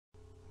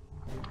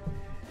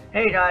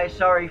Hey guys,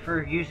 sorry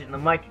for using the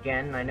mic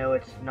again. I know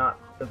it's not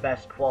the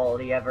best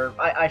quality ever.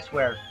 I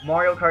swear,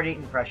 Mario Kart 8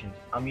 impressions.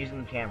 I'm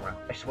using the camera.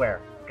 I swear,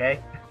 okay?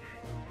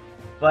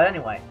 But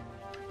anyway,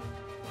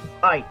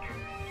 Ike,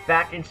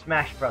 back in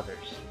Smash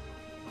Brothers.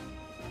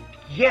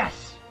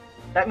 Yes!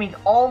 That means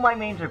all my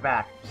mains are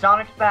back.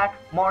 Sonic's back,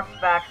 Mark's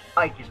back,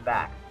 Ike is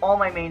back. All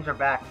my mains are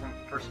back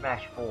for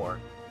Smash 4.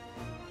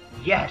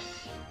 Yes!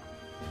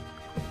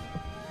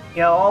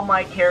 You know, all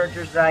my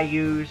characters that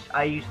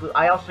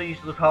I also use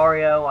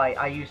Lucario,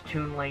 I use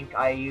Toon Link,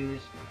 I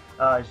use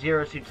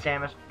Zero Suit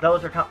Samus.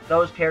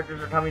 Those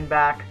characters are coming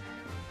back.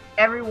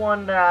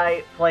 Everyone that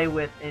I play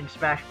with in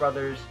Smash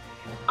Brothers,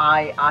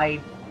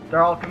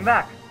 they're all coming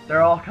back.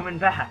 They're all coming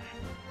back.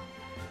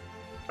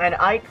 And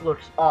Ike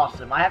looks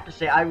awesome. I have to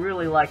say, I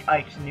really like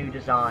Ike's new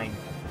design.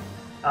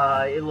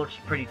 It looks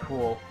pretty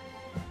cool.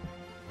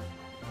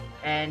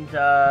 And,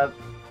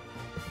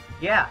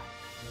 yeah,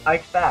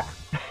 Ike's back.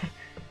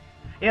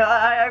 You know,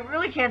 I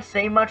really can't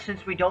say much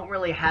since we don't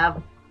really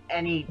have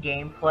any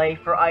gameplay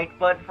for Ike,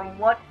 but from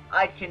what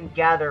I can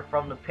gather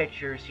from the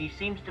pictures, he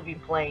seems to be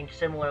playing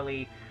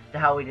similarly to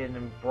how he did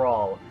in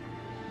Brawl.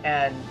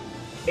 And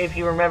if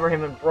you remember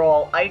him in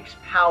Brawl, Ike's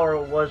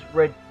power was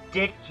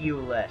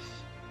ridiculous,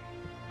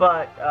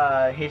 but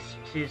his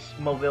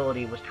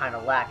mobility was kind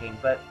of lacking.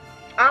 But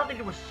I don't think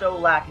it was so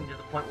lacking to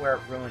the point where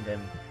it ruined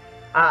him.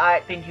 I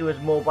think he was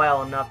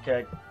mobile enough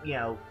to, you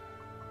know,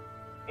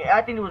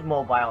 I think it was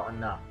mobile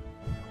enough.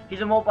 He's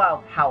a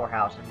mobile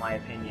powerhouse, in my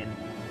opinion.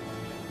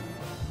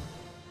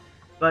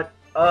 But,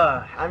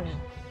 I'm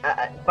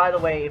just... by the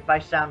way, if I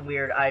sound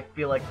weird, I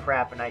feel like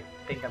crap, and I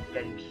think I'm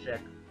getting sick.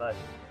 But,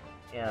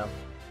 you know,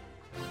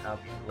 I'll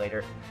see you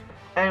later.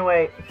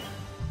 Anyway,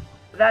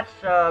 that's,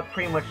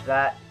 pretty much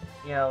that.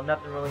 You know,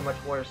 nothing really much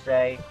more to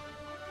say.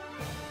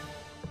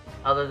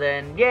 Other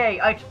than,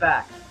 yay, Ike's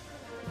back!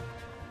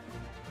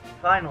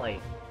 Finally.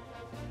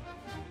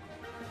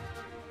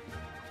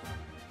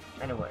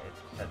 Anyway.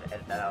 To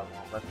edit that out a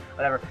little, but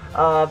whatever.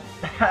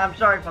 I'm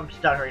sorry if I'm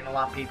stuttering a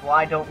lot, people.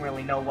 I don't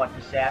really know what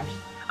to say.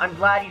 I'm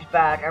glad he's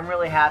back. I'm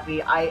really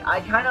happy.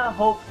 I kind of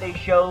hope they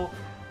show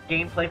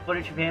gameplay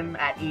footage of him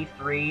at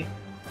E3,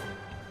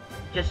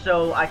 just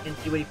so I can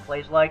see what he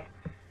plays like.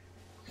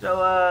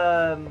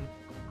 So,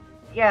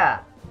 yeah.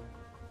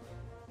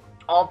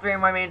 All three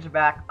of my mains are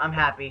back. I'm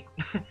happy.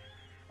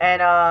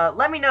 And,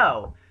 let me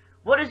know.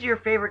 What is your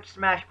favorite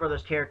Smash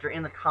Brothers character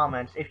in the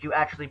comments if you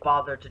actually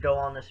bother to go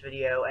on this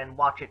video and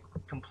watch it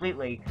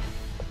completely?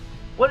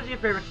 What is your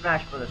favorite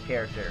Smash Brothers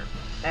character?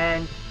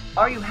 And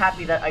are you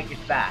happy that Ike is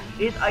back?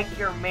 Is Ike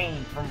your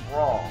main from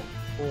Brawl?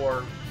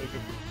 Or is it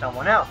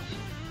someone else?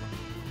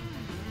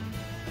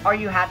 Are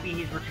you happy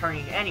he's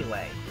returning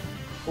anyway?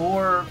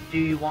 Or do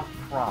you want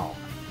Prom?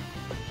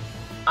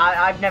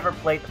 I've never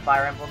played the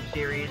Fire Emblem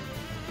series,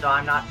 so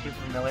I'm not too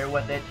familiar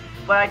with it.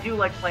 But I do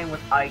like playing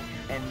with Ike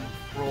and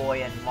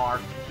Roy and Mark.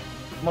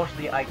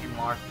 Mostly Ike and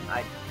Mark.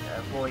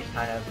 Roy's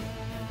kind of...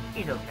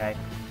 he's okay.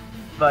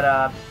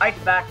 But, Ike's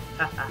back.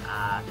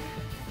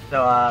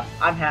 So,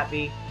 I'm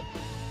happy.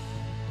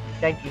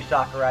 Thank you,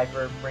 Sakurai,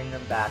 for bringing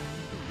them back.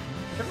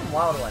 It took them a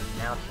while to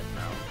announce it,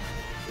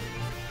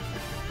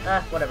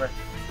 though. Whatever.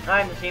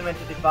 I'm the Team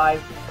N225.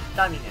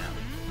 Signing out.